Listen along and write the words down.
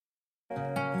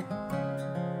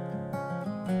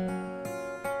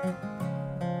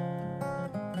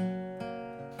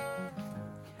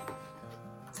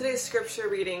Today's scripture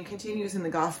reading continues in the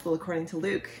Gospel according to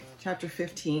Luke, chapter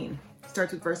 15.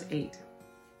 Starts with verse 8.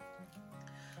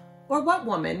 Or what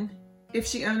woman, if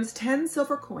she owns 10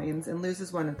 silver coins and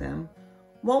loses one of them,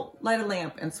 won't light a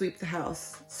lamp and sweep the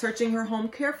house, searching her home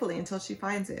carefully until she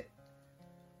finds it?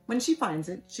 When she finds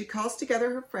it, she calls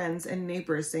together her friends and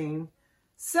neighbors, saying,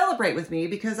 "Celebrate with me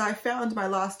because I found my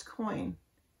lost coin."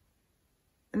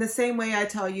 In the same way, I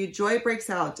tell you, joy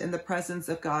breaks out in the presence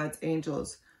of God's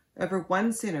angels over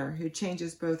one sinner who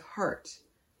changes both heart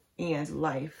and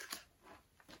life.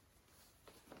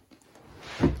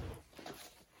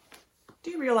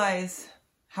 Do you realize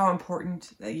how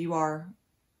important that you are?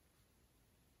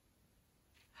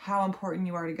 How important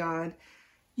you are to God?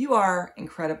 You are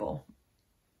incredible,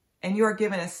 and you are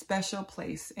given a special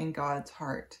place in God's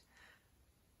heart.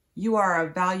 You are a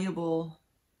valuable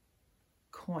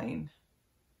coin.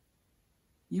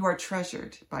 You are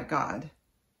treasured by God.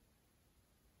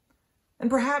 And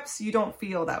perhaps you don't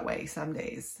feel that way some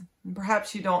days.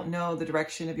 Perhaps you don't know the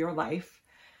direction of your life.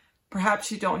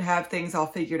 Perhaps you don't have things all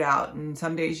figured out, and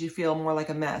some days you feel more like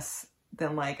a mess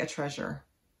than like a treasure.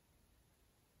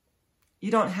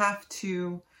 You don't have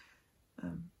to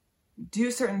do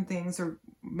certain things or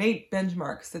make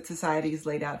benchmarks that society has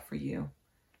laid out for you.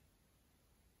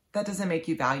 That doesn't make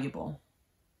you valuable.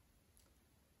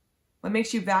 What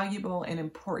makes you valuable and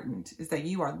important is that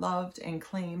you are loved and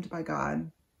claimed by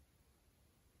God.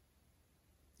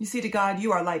 You see, to God,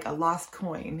 you are like a lost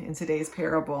coin in today's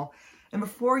parable. And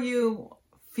before you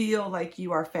feel like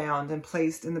you are found and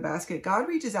placed in the basket, God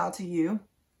reaches out to you.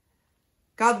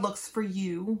 God looks for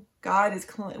you. God is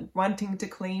wanting to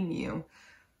claim you.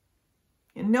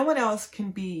 And no one else can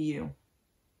be you.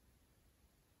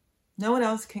 No one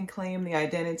else can claim the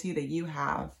identity that you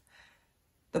have,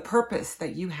 the purpose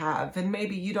that you have. And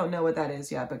maybe you don't know what that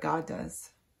is yet, but God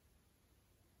does.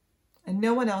 And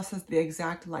no one else has the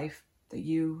exact life that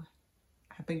you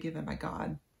have been given by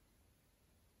God.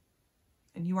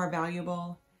 And you are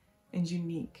valuable and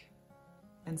unique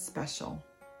and special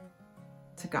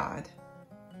to God.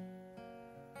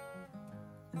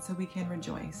 And so we can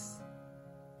rejoice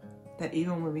that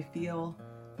even when we feel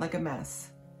like a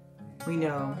mess, we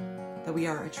know that we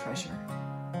are a treasure,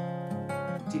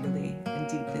 dearly and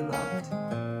deeply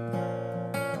loved.